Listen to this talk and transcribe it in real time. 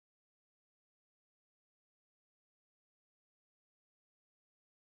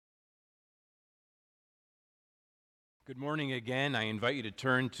Good morning again. I invite you to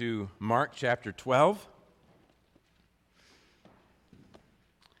turn to Mark chapter 12.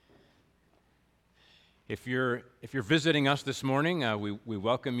 If you're visiting us this morning, we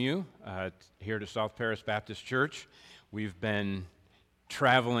welcome you here to South Paris Baptist Church. We've been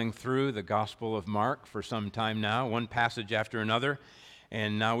traveling through the Gospel of Mark for some time now, one passage after another,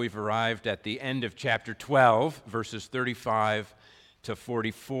 and now we've arrived at the end of chapter 12, verses 35 to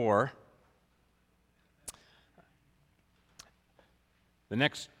 44. The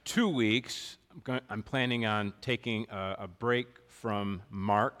next 2 weeks, I'm planning on taking a break from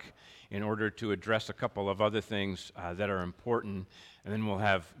Mark in order to address a couple of other things that are important. And then we'll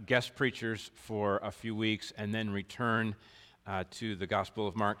have guest preachers for a few weeks and then return to the Gospel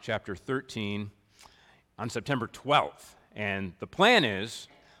of Mark chapter 13 on September 12th. And the plan is,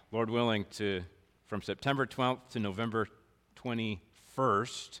 Lord willing, from September 12th to November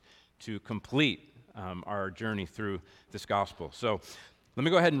 21st to complete our journey through this gospel. So let me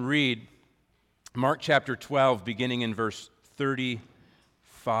go ahead and read Mark chapter 12, beginning in verse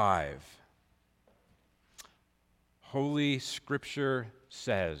 35. Holy Scripture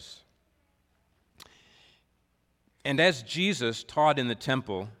says, "And as Jesus taught in the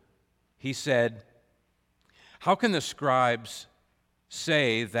temple, he said, 'How can the scribes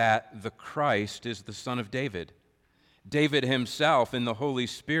say that the Christ is the son of David? David himself in the Holy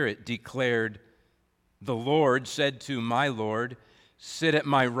Spirit declared, "The Lord said to my Lord, sit at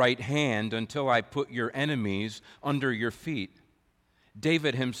my right hand until I put your enemies under your feet."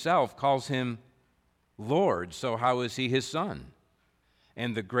 David himself calls him Lord, so how is he his son?"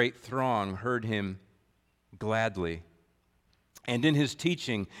 And the great throng heard him gladly. And in his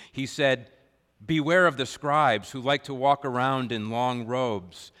teaching he said, "Beware of the scribes who like to walk around in long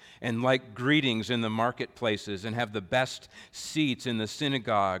robes and like greetings in the marketplaces and have the best seats in the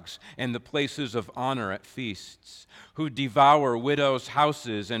synagogues and the places of honor at feasts, who devour widows'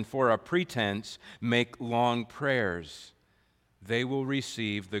 houses and for a pretense make long prayers. They will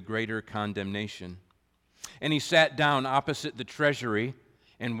receive the greater condemnation." And he sat down opposite the treasury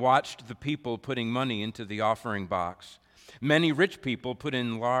and watched the people putting money into the offering box. Many rich people put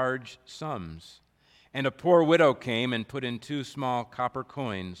in large sums, and a poor widow came and put in 2 small copper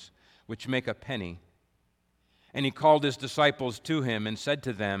coins, which make a penny. And he called his disciples to him and said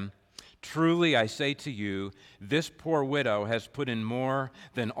to them, "Truly I say to you, this poor widow has put in more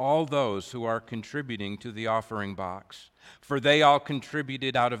than all those who are contributing to the offering box, for they all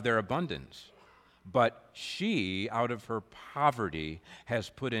contributed out of their abundance. But she, out of her poverty, has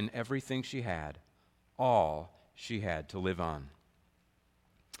put in everything she had, all she had to live on."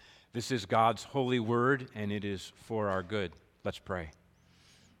 This is God's holy word, and it is for our good. Let's pray.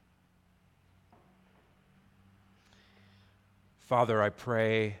 Father, I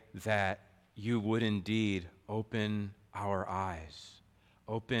pray that you would indeed open our eyes,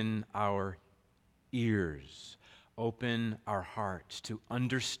 open our ears, open our hearts to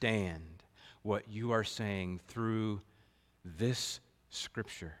understand what you are saying through this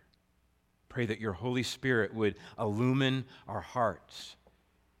Scripture. Pray that your Holy Spirit would illumine our hearts,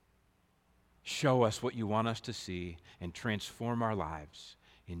 show us what you want us to see, and transform our lives.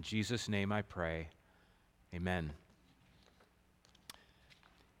 In Jesus' name I pray. Amen.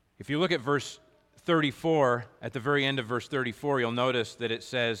 If you look at verse 34, at the very end of verse 34, you'll notice that it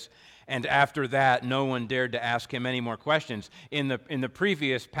says, "And after that, no one dared to ask him any more questions." In the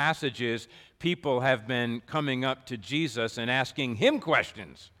previous passages, people have been coming up to Jesus and asking him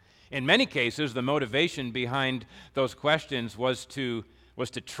questions. In many cases, the motivation behind those questions was to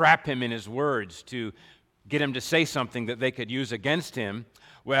trap him in his words, to get him to say something that they could use against him.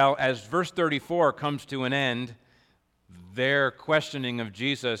 Well, as verse 34 comes to an end, their questioning of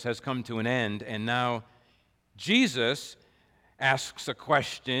Jesus has come to an end, and now Jesus asks a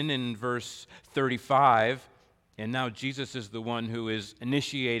question in verse 35, and now Jesus is the one who is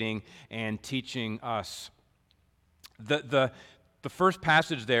initiating and teaching us. The first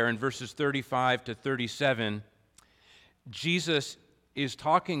passage there in verses 35 to 37, Jesus is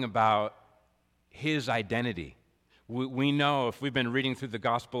talking about his identity. We know, if we've been reading through the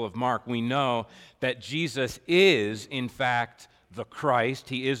Gospel of Mark, we know that Jesus is, in fact, the Christ.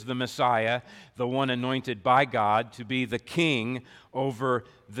 He is the Messiah, the one anointed by God to be the king over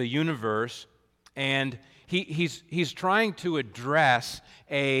the universe. And he's trying to address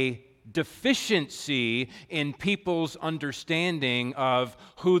a deficiency in people's understanding of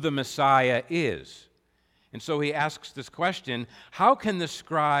who the Messiah is. And so he asks this question: how can the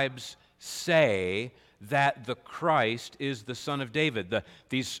scribes say that the Christ is the son of David?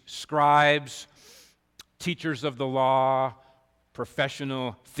 These scribes, teachers of the law,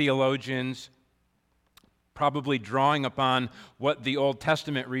 professional theologians, probably drawing upon what the Old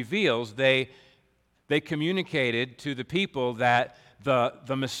Testament reveals, they communicated to the people that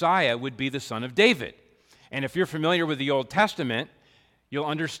the Messiah would be the son of David. And if you're familiar with the Old Testament, you'll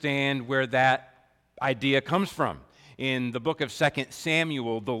understand where that idea comes from. In the book of 2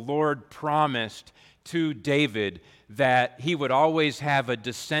 Samuel, the Lord promised to David that he would always have a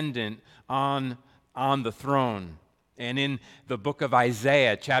descendant on the throne. And in the book of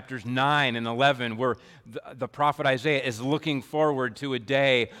Isaiah, chapters 9 and 11, where the prophet Isaiah is looking forward to a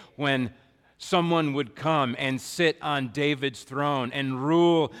day when someone would come and sit on David's throne and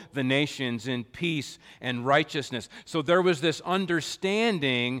rule the nations in peace and righteousness. So there was this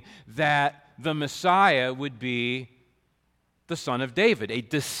understanding that the Messiah would be the son of David, a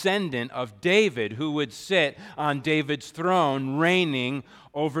descendant of David who would sit on David's throne, reigning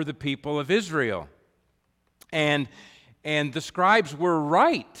over the people of Israel. And the scribes were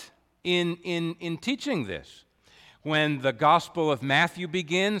right in teaching this. When the Gospel of Matthew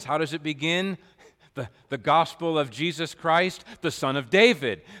begins, how does it begin? The Gospel of Jesus Christ, the son of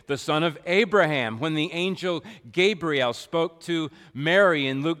David, the son of Abraham. When the angel Gabriel spoke to Mary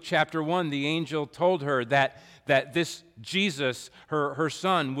in Luke chapter 1, the angel told her that this Jesus, her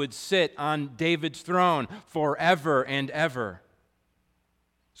son, would sit on David's throne forever and ever.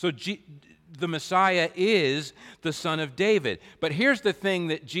 So the Messiah is the son of David. But here's the thing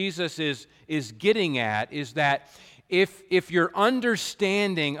that Jesus is getting at, is that if your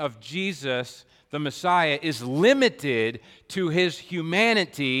understanding of Jesus, the Messiah, is limited to his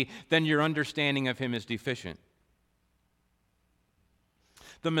humanity, then your understanding of him is deficient.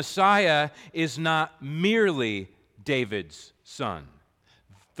 The Messiah is not merely David's son.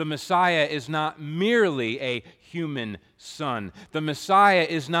 The Messiah is not merely a human son. The Messiah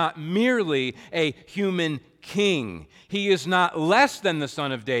is not merely a human king. He is not less than the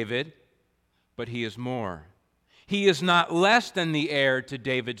son of David, but he is more. He is not less than the heir to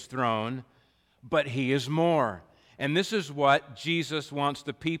David's throne, but he is more. And this is what Jesus wants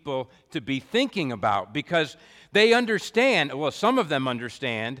the people to be thinking about, because they understand, well, some of them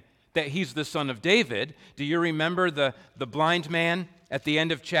understand that he's the son of David. Do you remember the blind man at the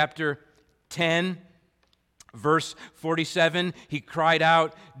end of chapter 10? Verse 47, he cried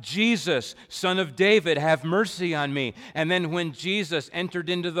out, "Jesus, son of David, have mercy on me." And then when Jesus entered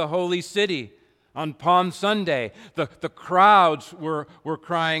into the holy city on Palm Sunday, the crowds were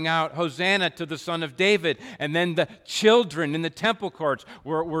crying out, "Hosanna to the Son of David." And then the children in the temple courts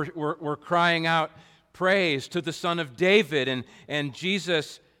were crying out, "Praise to the Son of David." And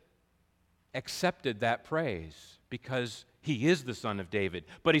Jesus accepted that praise because he is the Son of David,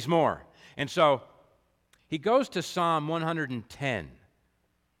 but he's more. And so he goes to Psalm 110.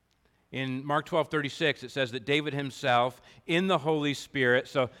 In Mark 12:36, it says that David himself, in the Holy Spirit,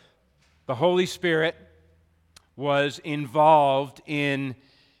 so the Holy Spirit was involved in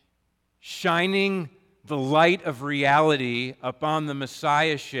shining the light of reality upon the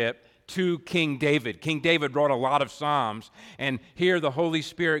Messiahship to King David. King David wrote a lot of Psalms, and here the Holy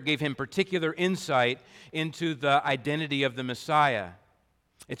Spirit gave him particular insight into the identity of the Messiah.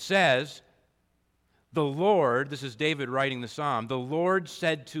 It says, "The Lord," this is David writing the psalm, "the Lord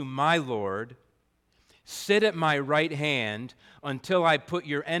said to my Lord, 'Sit at my right hand until I put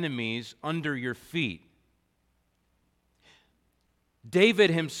your enemies under your feet.'" David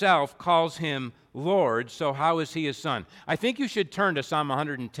himself calls him Lord, so how is he his son? I think you should turn to Psalm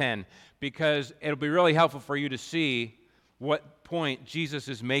 110 because it'll be really helpful for you to see what point Jesus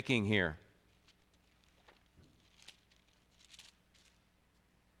is making here.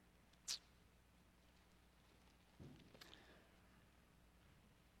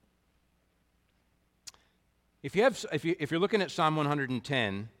 If you're looking at Psalm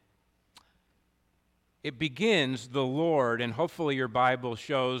 110, it begins the Lord, and hopefully your Bible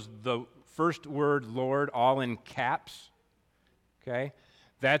shows the first word Lord all in caps. Okay,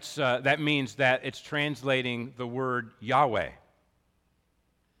 that means that it's translating the word Yahweh.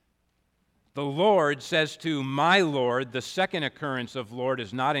 The Lord says to my Lord. The second occurrence of Lord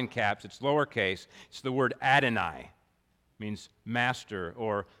is not in caps; it's lowercase. It's the word Adonai, means master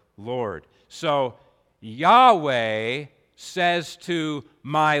or Lord. So Yahweh says to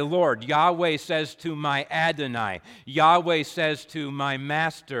my Lord, Yahweh says to my Adonai, Yahweh says to my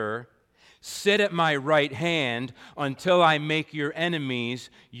master, "Sit at my right hand until I make your enemies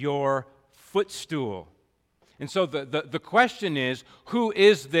your footstool." And so the question is, who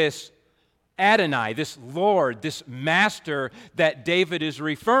is this Adonai, this Lord, this master that David is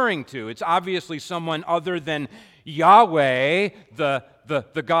referring to? It's obviously someone other than Yahweh, the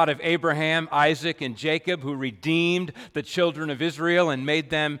God of Abraham, Isaac, and Jacob, who redeemed the children of Israel and made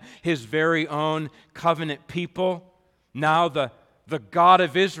them his very own covenant people. Now the God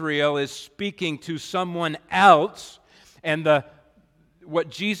of Israel is speaking to someone else, and what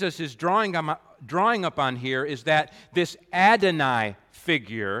Jesus is drawing up on here is that this Adonai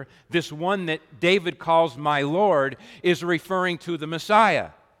figure, this one that David calls my Lord, is referring to the Messiah.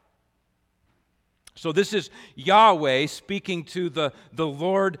 So this is Yahweh speaking to the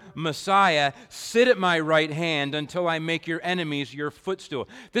Lord Messiah. Sit at my right hand until I make your enemies your footstool.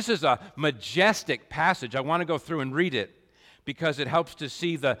 This is a majestic passage. I want to go through and read it because it helps to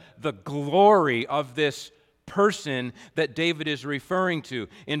see the glory of this person that David is referring to.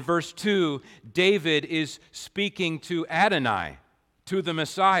 In verse 2, David is speaking to Adonai, to the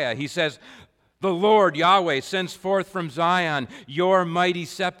Messiah. He says, "The Lord, Yahweh, sends forth from Zion your mighty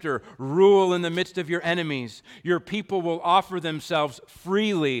scepter. Rule in the midst of your enemies. Your people will offer themselves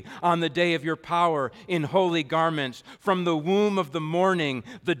freely on the day of your power in holy garments. From the womb of the morning,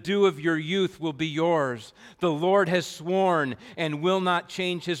 the dew of your youth will be yours. The Lord has sworn and will not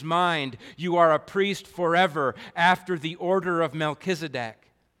change his mind. You are a priest forever after the order of Melchizedek."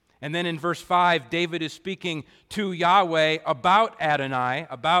 And then in verse 5, David is speaking to Yahweh about Adonai,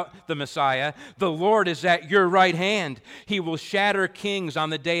 about the Messiah. "The Lord is at your right hand. He will shatter kings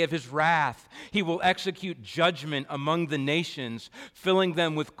on the day of his wrath. He will execute judgment among the nations, filling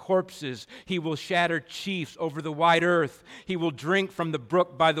them with corpses. He will shatter chiefs over the wide earth. He will drink from the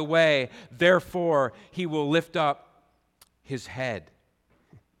brook by the way. Therefore, he will lift up his head."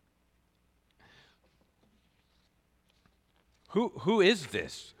 Who is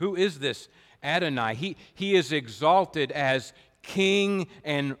this? Who is this Adonai? He is exalted as king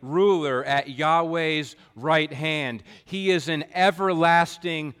and ruler at Yahweh's right hand. He is an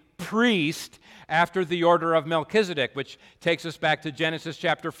everlasting priest after the order of Melchizedek, which takes us back to Genesis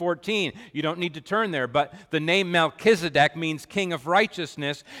chapter 14. You don't need to turn there, but the name Melchizedek means king of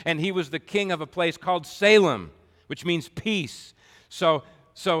righteousness, and he was the king of a place called Salem, which means peace. So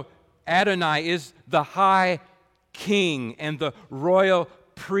Adonai is the high king and the royal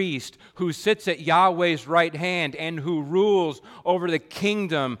priest who sits at Yahweh's right hand and who rules over the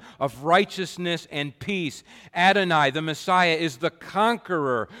kingdom of righteousness and peace. Adonai, the Messiah, is the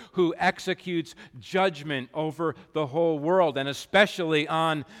conqueror who executes judgment over the whole world and especially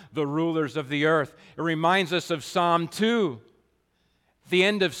on the rulers of the earth. It reminds us of Psalm 2. The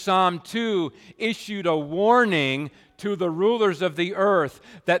end of Psalm 2 issued a warning to the rulers of the earth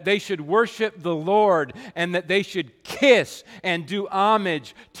that they should worship the Lord and that they should kiss and do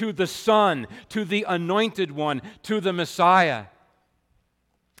homage to the Son, to the Anointed One, to the Messiah,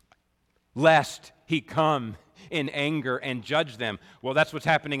 lest he come in anger and judge them. Well, that's what's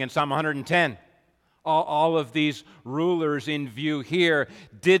happening in Psalm 110. All of these rulers in view here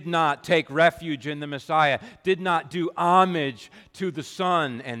did not take refuge in the Messiah, did not do homage to the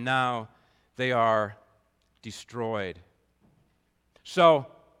Son, and now they are destroyed. So,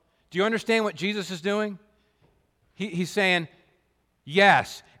 do you understand what Jesus is doing? He's saying,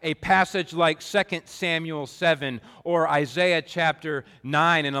 yes, a passage like 2 Samuel 7 or Isaiah chapter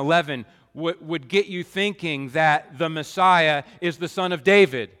 9 and 11 would get you thinking that the Messiah is the son of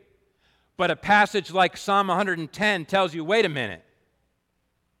David. But a passage like Psalm 110 tells you, wait a minute.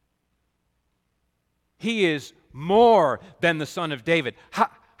 He is more than the son of David.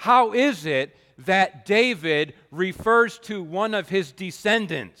 How is it that David refers to one of his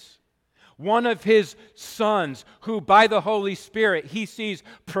descendants, one of his sons, who by the Holy Spirit he sees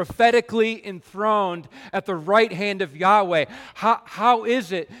prophetically enthroned at the right hand of Yahweh? How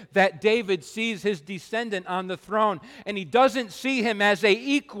is it that David sees his descendant on the throne and he doesn't see him as an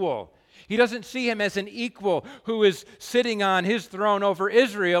equal? He doesn't see him as an equal who is sitting on his throne over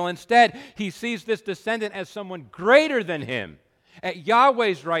Israel. Instead, he sees this descendant as someone greater than him, at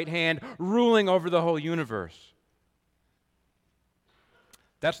Yahweh's right hand, ruling over the whole universe.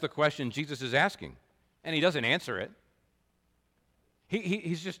 That's the question Jesus is asking, and he doesn't answer it.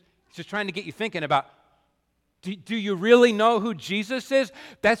 He's just trying to get you thinking about, do you really know who Jesus is?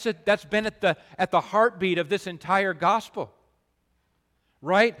 That's been at the heartbeat of this entire gospel,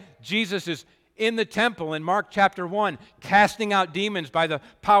 right? Jesus is in the temple in Mark chapter 1, casting out demons by the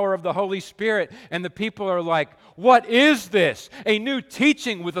power of the Holy Spirit. And the people are like, what is this? A new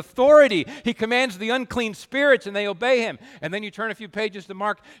teaching with authority. He commands the unclean spirits and they obey him. And then you turn a few pages to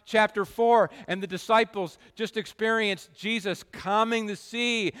Mark chapter 4 and the disciples just experience Jesus calming the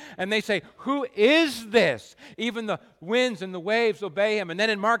sea. And they say, who is this? Even the winds and the waves obey him. And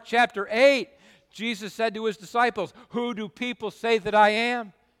then in Mark chapter 8, Jesus said to his disciples, who do people say that I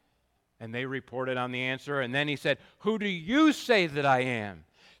am? And they reported on the answer. And then he said, "Who do you say that I am?"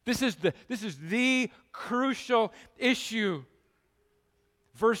 This is the crucial issue.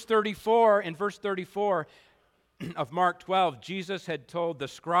 In verse 34 of Mark 12, Jesus had told the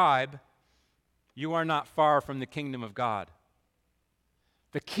scribe, "You are not far from the kingdom of God."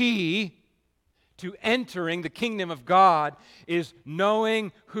 The key to entering the kingdom of God is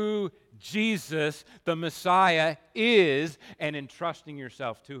knowing who Jesus, the Messiah, is and entrusting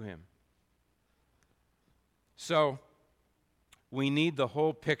yourself to him. So, we need the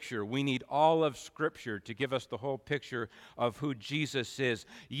whole picture. We need all of Scripture to give us the whole picture of who Jesus is.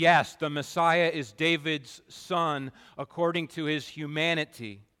 Yes, the Messiah is David's son according to his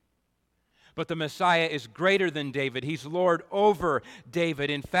humanity. But the Messiah is greater than David. He's Lord over David.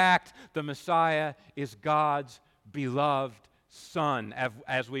 In fact, the Messiah is God's beloved Son,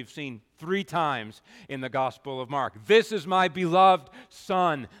 as we've seen 3 times in the Gospel of Mark. This is my beloved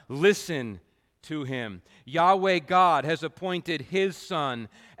Son. Listen to him. Yahweh God has appointed his Son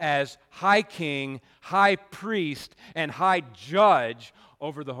as high king, high priest, and high judge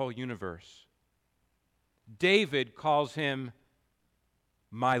over the whole universe. David calls him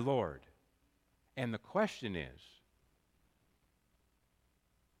my Lord. And the question is,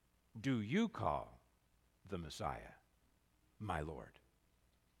 do you call the Messiah my Lord?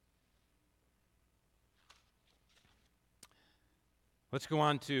 Let's go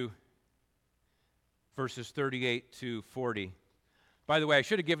on to verses 38 to 40. By the way, I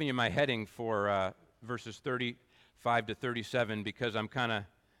should have given you my heading for verses 35 to 37 because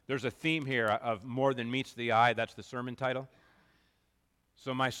there's a theme here of more than meets the eye. That's the sermon title.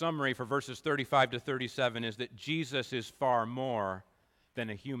 So my summary for verses 35 to 37 is that Jesus is far more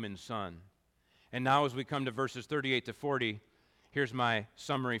than a human son. And now as we come to verses 38 to 40, here's my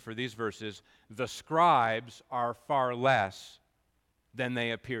summary for these verses. The scribes are far less than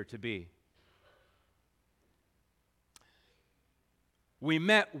they appear to be. We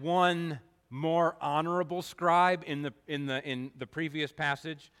met one more honorable scribe in the previous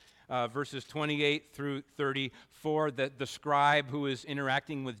passage. Verses 28 through 34, the scribe who is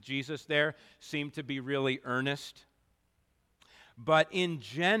interacting with Jesus there seemed to be really earnest. But in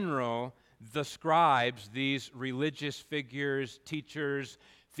general, the scribes, these religious figures, teachers,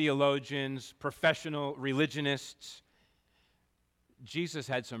 theologians, professional religionists, Jesus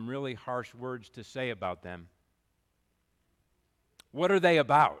had some really harsh words to say about them. What are they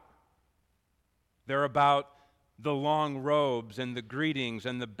about? They're about the long robes and the greetings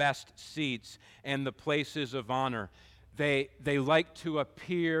and the best seats and the places of honor. They like to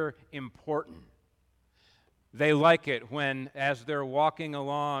appear important. They like it when, as they're walking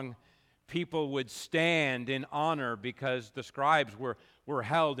along, people would stand in honor because the scribes were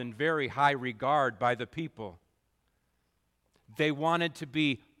held in very high regard by the people. They wanted to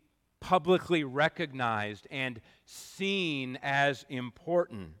be publicly recognized and seen as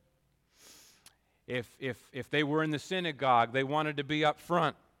important. If they were in the synagogue, they wanted to be up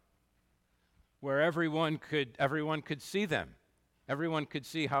front where everyone could see them. Everyone could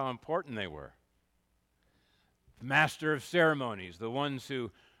see how important they were. The master of ceremonies, the ones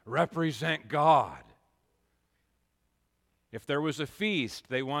who represent God. If there was a feast,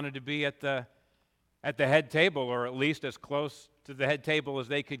 they wanted to be at the head table, or at least as close to the head table as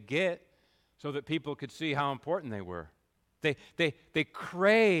they could get, so that people could see how important they were. They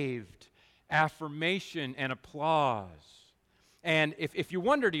craved affirmation and applause. And if you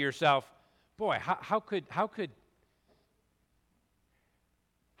wonder to yourself, boy, how could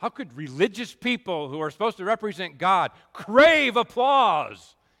religious people who are supposed to represent God crave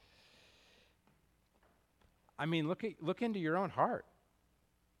applause? I mean, look into your own heart.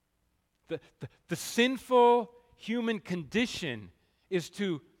 The sinful human condition is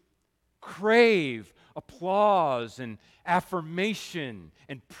to crave applause and affirmation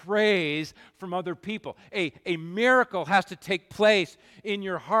and praise from other people. A miracle has to take place in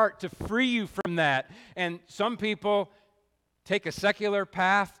your heart to free you from that. And some people take a secular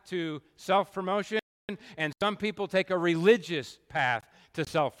path to self-promotion, and some people take a religious path to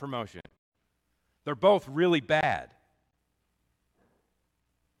self-promotion. They're both really bad.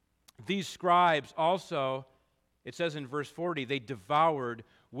 These scribes also, it says in verse 40, they devoured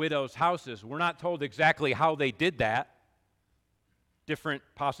widows' houses. We're not told exactly how they did that. Different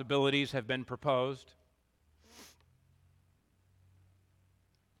possibilities have been proposed.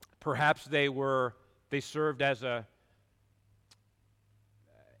 Perhaps they served as an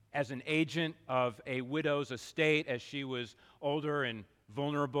agent of a widow's estate as she was older and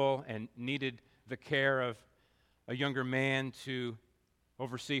vulnerable and needed the care of a younger man to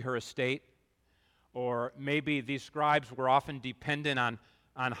oversee her estate. Or maybe these scribes were often dependent on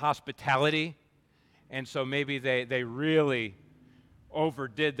on hospitality, and so maybe they really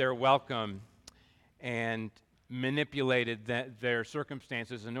overdid their welcome and manipulated their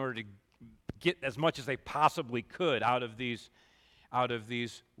circumstances in order to get as much as they possibly could out of these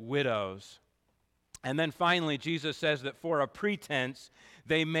widows. And then finally, Jesus says that for a pretense,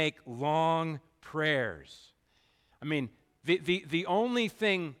 they make long prayers. I mean, the only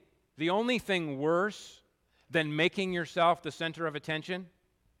thing worse than making yourself the center of attention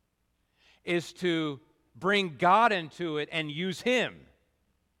is to bring God into it and use Him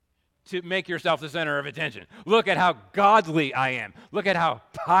to make yourself the center of attention. Look at how godly I am. Look at how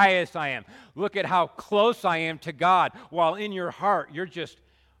pious I am. Look at how close I am to God, while in your heart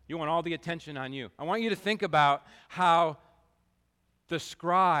you want all the attention on you. I want you to think about how the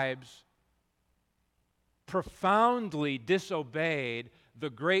scribes profoundly disobeyed the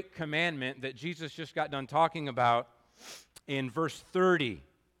great commandment that Jesus just got done talking about in verse 30.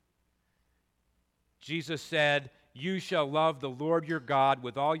 Jesus said, "You shall love the Lord your God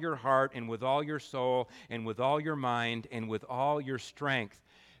with all your heart and with all your soul and with all your mind and with all your strength."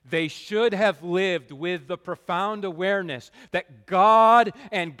 They should have lived with the profound awareness that God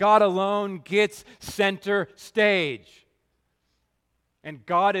and God alone gets center stage. And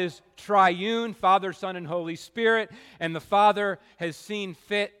God is triune, Father, Son, and Holy Spirit, and the Father has seen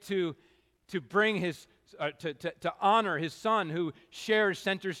fit to bring to honor His Son who shares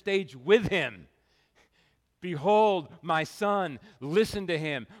center stage with Him. "Behold, my Son, listen to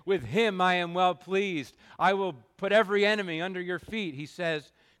Him. With Him I am well pleased. I will put every enemy under your feet," He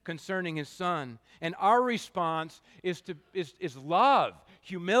says concerning His Son. And our response is love,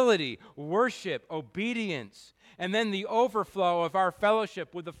 humility, worship, obedience. And then the overflow of our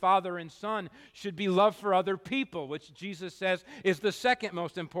fellowship with the Father and Son should be love for other people, which Jesus says is the second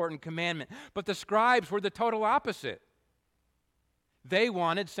most important commandment. But the scribes were the total opposite. They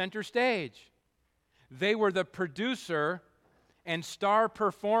wanted center stage. They were the producer and star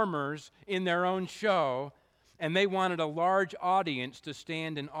performers in their own show, and they wanted a large audience to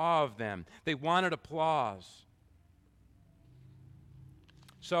stand in awe of them. They wanted applause.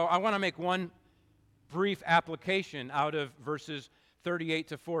 So I want to make one brief application out of verses 38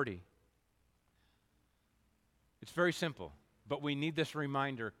 to 40. It's very simple, but we need this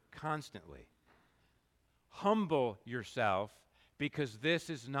reminder constantly. Humble yourself, because this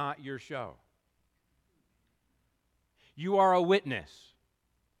is not your show. You are a witness,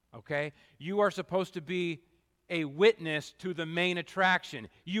 okay? You are supposed to be a witness to the main attraction.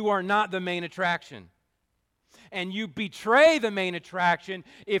 You are not the main attraction. And you betray the main attraction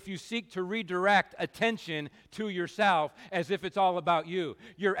if you seek to redirect attention to yourself as if it's all about you.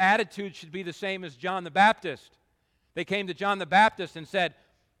 Your attitude should be the same as John the Baptist. They came to John the Baptist and said,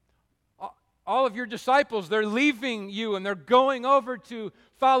 "All of your disciples, they're leaving you and they're going over to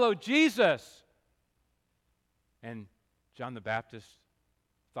follow Jesus." And John the Baptist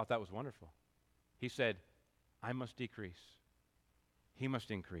thought that was wonderful. He said, "I must decrease. He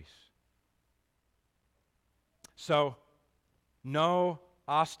must increase." So, no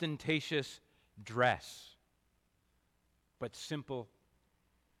ostentatious dress, but simple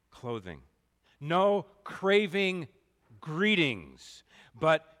clothing. No craving greetings,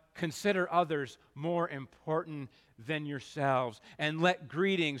 but consider others more important than yourselves. And let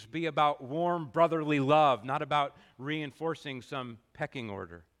greetings be about warm brotherly love, not about reinforcing some pecking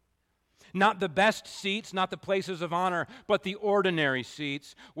order. Not the best seats, not the places of honor, but the ordinary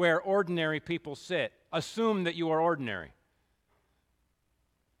seats where ordinary people sit. Assume that you are ordinary.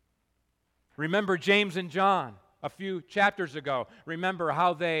 Remember James and John a few chapters ago. Remember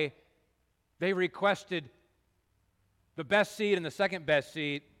how they requested the best seat and the second best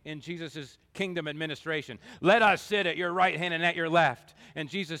seat in Jesus' kingdom administration. "Let us sit at your right hand and at your left." And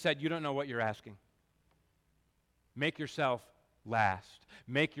Jesus said, "You don't know what you're asking. Make yourself last.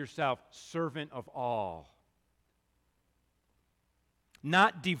 Make yourself servant of all."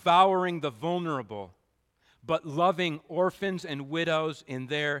 Not devouring the vulnerable, but loving orphans and widows in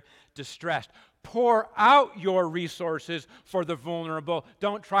their distress. Pour out your resources for the vulnerable.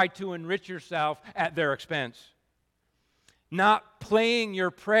 Don't try to enrich yourself at their expense. Not playing your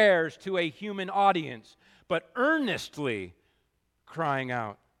prayers to a human audience, but earnestly crying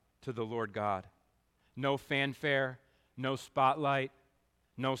out to the Lord God. No fanfare, no spotlight,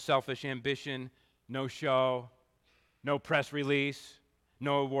 no selfish ambition, no show, no press release,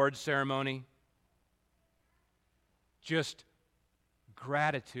 no awards ceremony. Just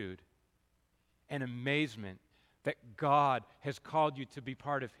gratitude and amazement that God has called you to be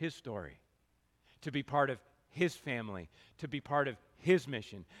part of His story, to be part of His family, to be part of His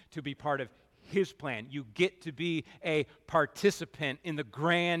mission, to be part of His plan. You get to be a participant in the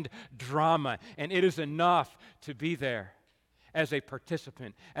grand drama, and it is enough to be there as a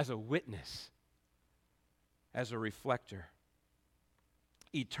participant, as a witness, as a reflector.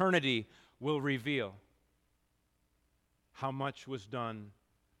 Eternity will reveal how much was done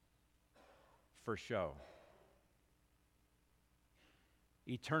for show.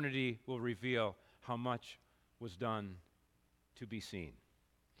 Eternity will reveal how much was done to be seen.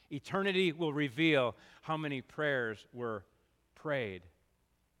 Eternity will reveal how many prayers were prayed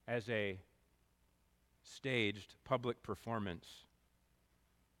as a staged public performance.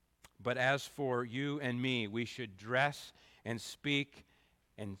 But as for you and me, we should dress and speak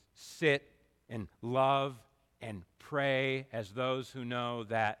and sit and love and pray as those who know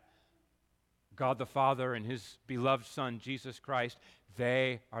that God the Father and His beloved Son, Jesus Christ,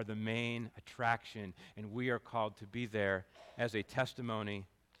 they are the main attraction, and we are called to be there as a testimony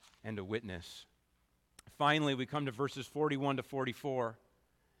and a witness. Finally, we come to verses 41 to 44,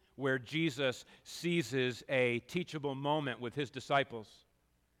 where Jesus seizes a teachable moment with His disciples.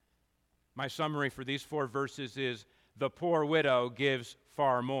 My summary for these 4 verses is, the poor widow gives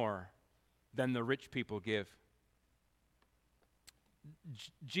far more than the rich people give.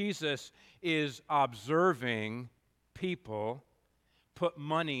 Jesus is observing people put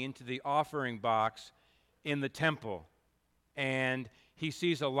money into the offering box in the temple. And he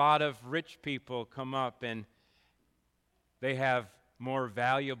sees a lot of rich people come up, and they have more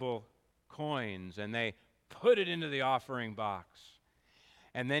valuable coins, and they put it into the offering box.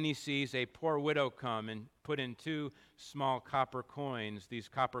 And then he sees a poor widow come and put in 2 small copper coins, these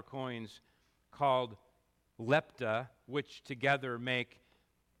copper coins called lepta, which together make,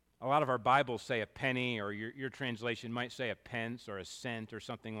 a lot of our Bibles say a penny, or your translation might say a pence or a cent or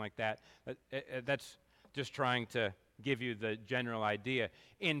something like that. That's just trying to give you the general idea.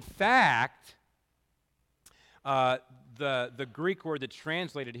 In fact, the Greek word that's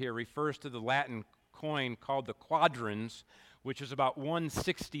translated here refers to the Latin coin called the quadrans, which is about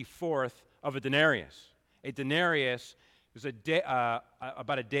 1/64th of a denarius. A denarius is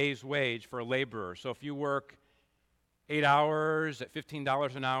about a day's wage for a laborer. So if you work 8 hours at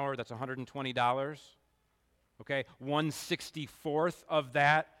 $15 an hour, that's $120. Okay, 1/64th of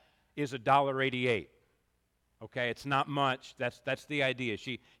that is $1.88. Okay, it's not much. That's the idea.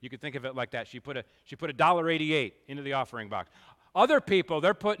 You could think of it like that. She put $1.88 into the offering box. Other people,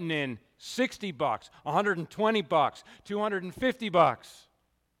 they're putting in $60, $120, $250.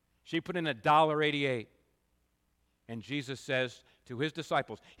 She put in $1.88. And Jesus says to His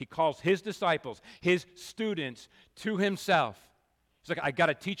disciples, He calls His disciples, His students, to Himself. He's like, I got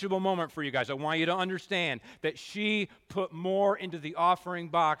a teachable moment for you guys. I want you to understand that she put more into the offering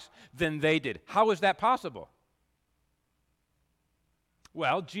box than they did. How is that possible?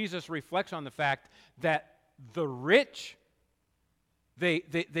 Well, Jesus reflects on the fact that the rich, they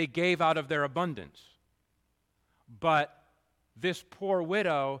gave out of their abundance. But this poor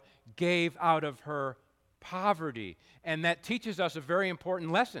widow gave out of her poverty. And that teaches us a very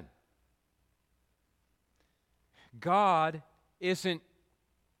important lesson. God isn't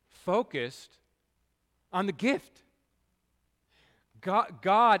focused on the gift.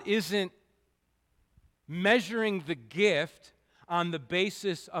 God isn't measuring the gift on the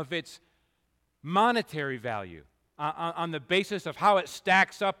basis of its monetary value, on the basis of how it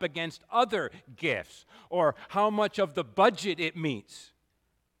stacks up against other gifts, or how much of the budget it meets.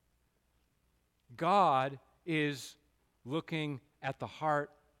 God is looking at the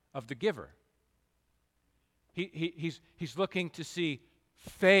heart of the giver. He's looking to see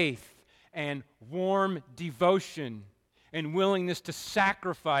faith and warm devotion and willingness to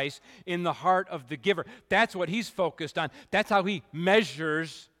sacrifice in the heart of the giver. That's what He's focused on. That's how He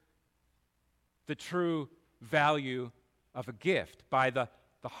measures the true value of a gift, by the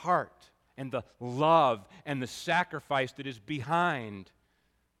heart and the love and the sacrifice that is behind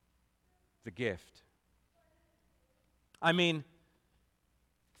the gift. I mean,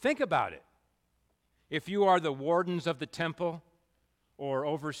 think about it. If you are the wardens of the temple or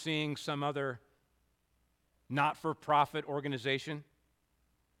overseeing some other not-for-profit organization,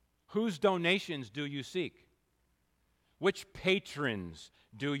 whose donations do you seek? Which patrons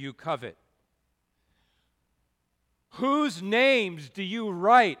do you covet? Whose names do you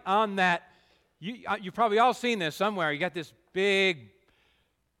write on that? You've probably all seen this somewhere. You got this big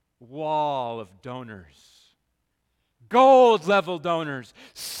wall of donors. Gold-level donors,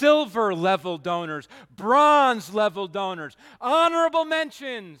 silver-level donors, bronze-level donors, honorable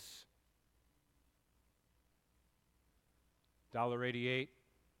mentions. $1.88,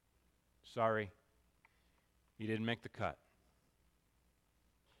 sorry, you didn't make the cut.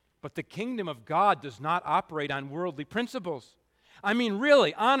 But the kingdom of God does not operate on worldly principles. I mean,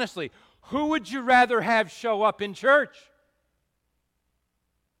 really, honestly, who would you rather have show up in church?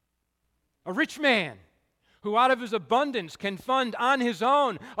 A rich man who out of his abundance can fund on his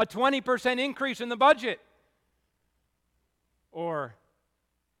own a 20% increase in the budget? Or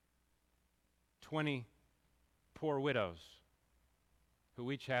 20 poor widows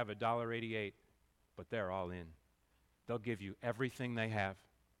who each have $1.88, but they're all in. They'll give you everything they have.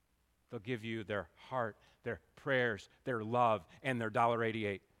 They'll give you their heart, their prayers, their love, and their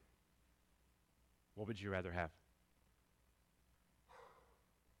 $1.88. What would you rather have?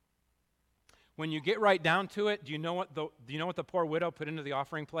 When you get right down to it, do you know what the poor widow put into the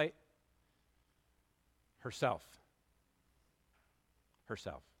offering plate? Herself.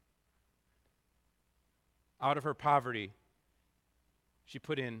 Herself. Out of her poverty, she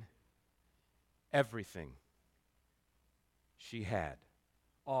put in everything she had,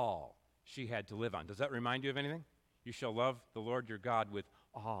 all she had to live on. Does that remind you of anything? You shall love the Lord your God with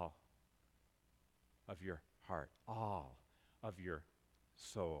all of your heart, all of your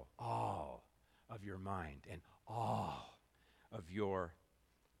soul, all of your mind, and all of your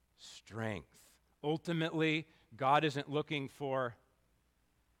strength. Ultimately, God isn't looking for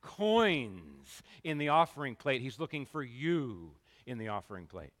coins in the offering plate. He's looking for you in the offering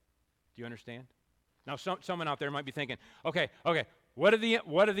plate. Do you understand? Now, someone out there might be thinking, okay, what are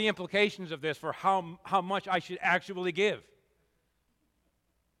the implications of this for how much I should actually give?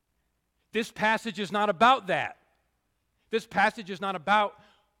 This passage is not about that. This passage is not about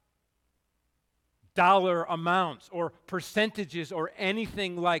dollar amounts or percentages or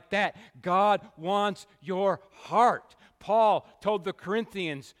anything like that. God wants your heart. Paul told the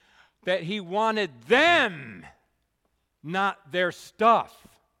Corinthians that he wanted them, not their stuff.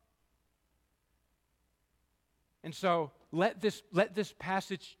 And so let this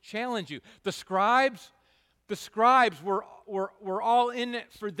passage challenge you. The scribes were all in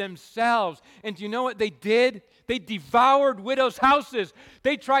it for themselves. And do you know what they did? They devoured widows' houses.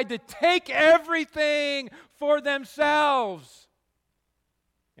 They tried to take everything for themselves.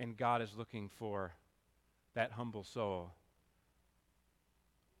 And God is looking for that humble soul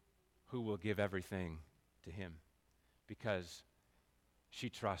who will give everything to Him because she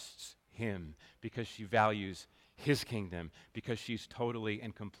trusts Him, because she values His kingdom, because she's totally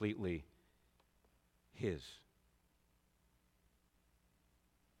and completely His.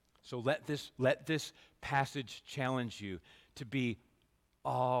 So let this passage challenge you to be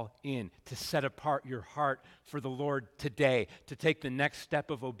all in, to set apart your heart for the Lord today, to take the next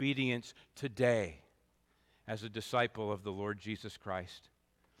step of obedience today as a disciple of the Lord Jesus Christ.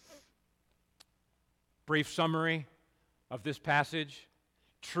 Brief summary of this passage.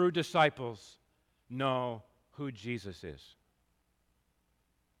 True disciples know who Jesus is.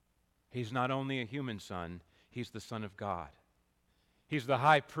 He's not only a human son, He's the Son of God. He's the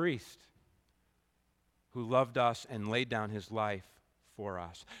high priest who loved us and laid down His life for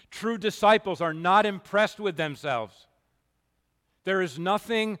us. True disciples are not impressed with themselves. There is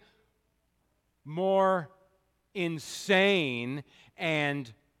nothing more insane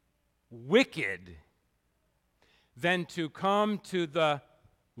and wicked than to come to the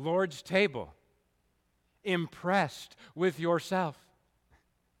Lord's table impressed with yourself,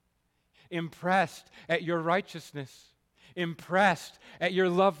 impressed at your righteousness, impressed at your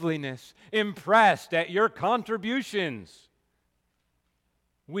loveliness, impressed at your contributions.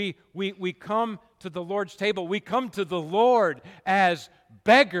 We come to the Lord's table. We come to the Lord as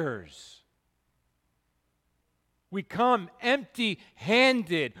beggars. We come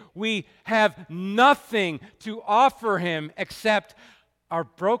empty-handed. We have nothing to offer Him except our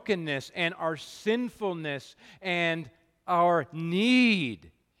brokenness and our sinfulness and our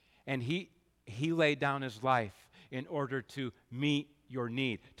need. And He laid down His life in order to meet your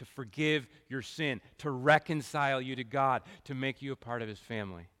need, to forgive your sin, to reconcile you to God, to make you a part of His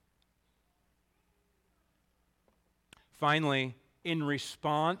family. Finally, in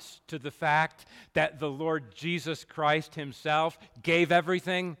response to the fact that the Lord Jesus Christ Himself gave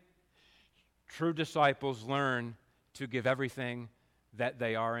everything, true disciples learn to give everything that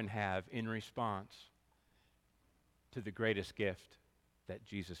they are and have in response to the greatest gift that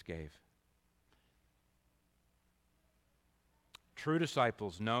Jesus gave. True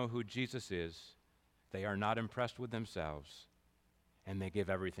disciples know who Jesus is. They are not impressed with themselves, and they give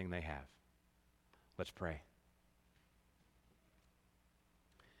everything they have. Let's pray.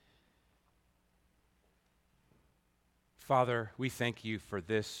 Father, we thank You for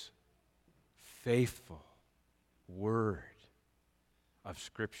this faithful word of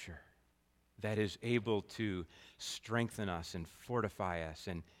Scripture that is able to strengthen us and fortify us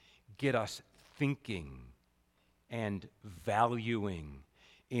and get us thinking and valuing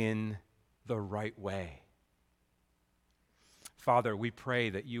in the right way. Father, we pray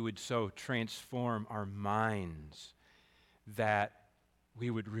that you would so transform our minds that we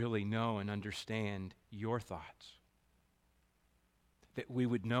would really know and understand your thoughts, that we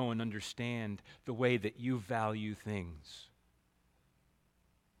would know and understand the way that you value things.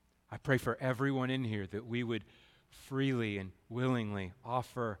 I pray for everyone in here that we would freely and willingly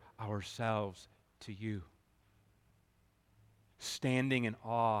offer ourselves to you, standing in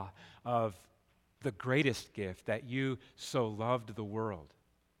awe of the greatest gift, that you so loved the world,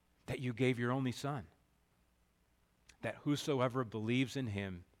 that you gave your only Son, that whosoever believes in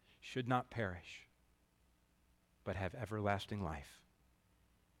him should not perish, but have everlasting life.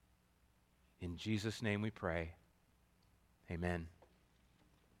 In Jesus' name we pray. Amen.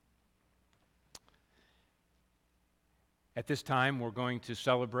 At this time, we're going to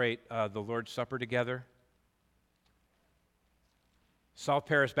celebrate the Lord's Supper together. South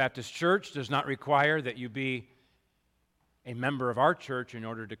Paris Baptist Church does not require that you be a member of our church in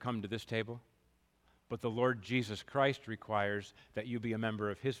order to come to this table, but the Lord Jesus Christ requires that you be a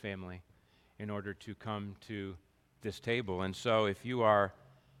member of his family in order to come to this table. And so if you are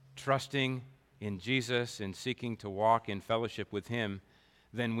trusting in Jesus and seeking to walk in fellowship with him,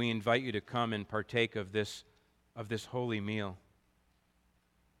 then we invite you to come and partake of this holy meal.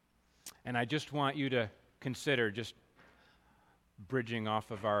 And I just want you to consider, just bridging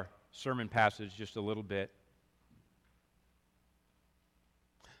off of our sermon passage just a little bit,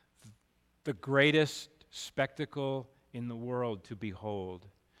 the greatest spectacle in the world to behold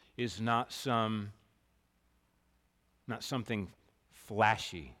is not something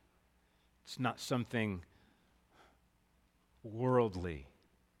flashy. It's not something worldly.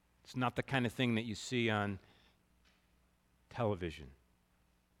 It's not the kind of thing that you see on television.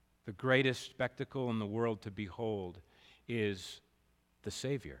 The greatest spectacle in the world to behold is the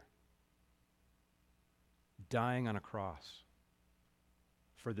Savior dying on a cross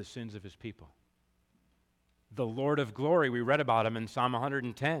for the sins of his people. The Lord of glory, we read about him in Psalm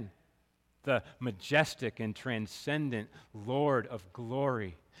 110. The majestic and transcendent Lord of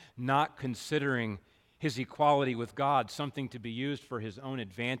glory, not considering his equality with God something to be used for his own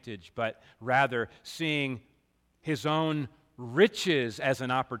advantage, but rather seeing his own riches as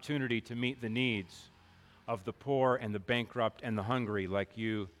an opportunity to meet the needs of the poor and the bankrupt and the hungry like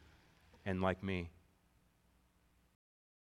you and like me.